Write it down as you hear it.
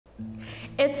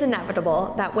It's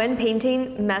inevitable that when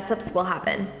painting, mess-ups will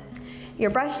happen. Your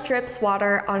brush drips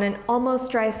water on an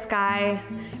almost dry sky,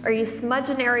 or you smudge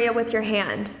an area with your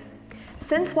hand.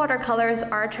 Since watercolors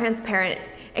are transparent,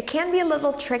 it can be a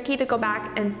little tricky to go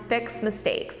back and fix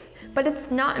mistakes, but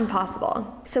it's not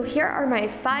impossible. So here are my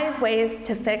 5 ways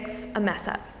to fix a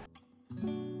mess-up.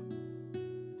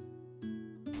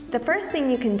 The first thing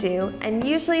you can do, and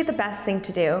usually the best thing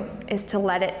to do, is to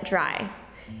let it dry.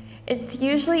 It's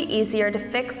usually easier to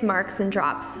fix marks and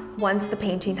drops once the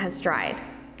painting has dried.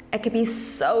 It can be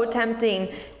so tempting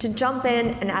to jump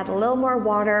in and add a little more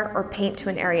water or paint to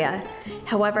an area.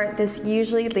 However, this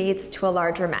usually leads to a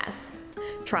larger mess.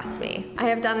 Trust me, I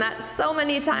have done that so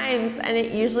many times and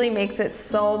it usually makes it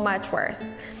so much worse.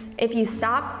 If you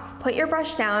stop, put your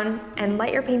brush down, and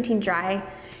let your painting dry,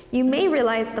 you may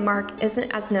realize the mark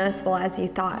isn't as noticeable as you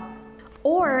thought.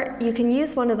 Or you can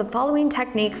use one of the following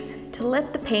techniques to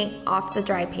lift the paint off the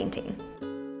dry painting.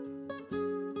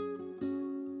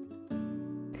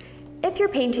 If your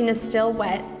painting is still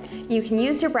wet, you can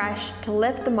use your brush to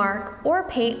lift the mark or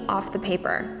paint off the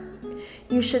paper.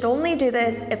 You should only do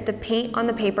this if the paint on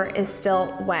the paper is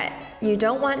still wet. You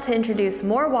don't want to introduce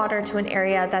more water to an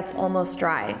area that's almost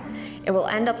dry. It will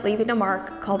end up leaving a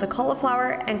mark called a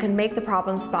cauliflower and can make the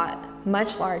problem spot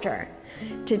much larger.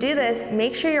 To do this,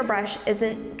 make sure your brush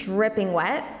isn't dripping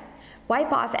wet,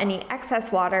 wipe off any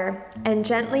excess water, and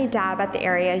gently dab at the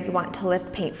area you want to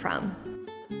lift paint from.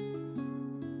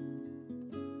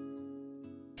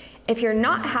 If you're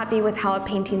not happy with how a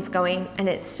painting's going and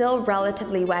it's still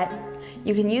relatively wet,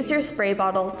 you can use your spray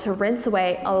bottle to rinse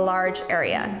away a large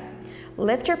area.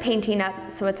 Lift your painting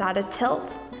up so it's at a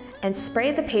tilt and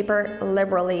spray the paper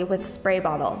liberally with a spray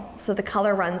bottle so the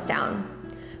color runs down.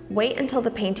 Wait until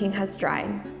the painting has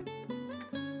dried.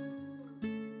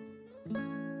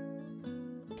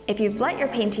 If you've let your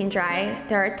painting dry,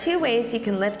 there are 2 ways you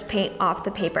can lift paint off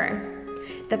the paper.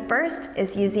 The first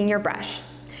is using your brush.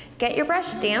 Get your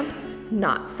brush damp,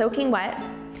 not soaking wet,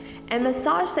 and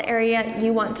massage the area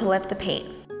you want to lift the paint.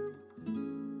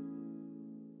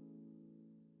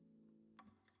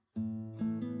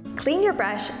 Clean your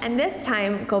brush and this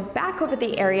time go back over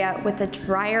the area with a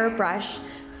drier brush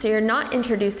so you're not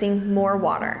introducing more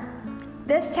water.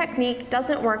 This technique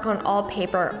doesn't work on all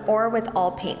paper or with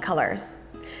all paint colors.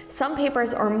 Some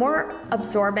papers are more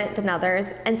absorbent than others,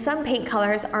 and some paint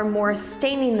colors are more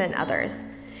staining than others.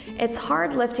 It's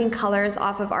hard lifting colors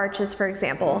off of arches, for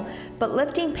example, but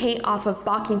lifting paint off of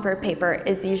boxingboard paper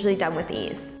is usually done with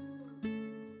ease.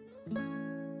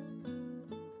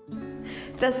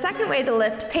 The second way to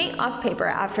lift paint off paper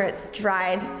after it's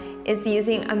dried is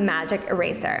using a magic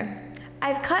eraser.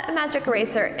 I've cut a magic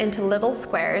eraser into little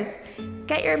squares.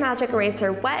 Get your magic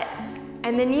eraser wet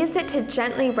and then use it to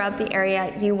gently rub the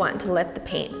area you want to lift the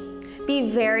paint.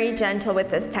 Be very gentle with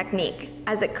this technique,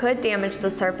 as it could damage the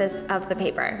surface of the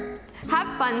paper.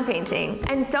 Have fun painting,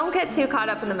 and don't get too caught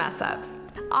up in the mess-ups.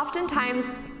 Oftentimes,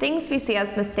 things we see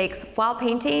as mistakes while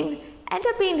painting end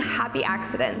up being happy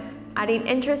accidents, adding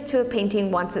interest to a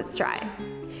painting once it's dry.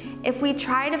 If we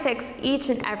try to fix each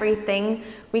and everything,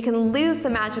 we can lose the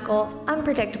magical,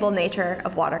 unpredictable nature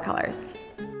of watercolors.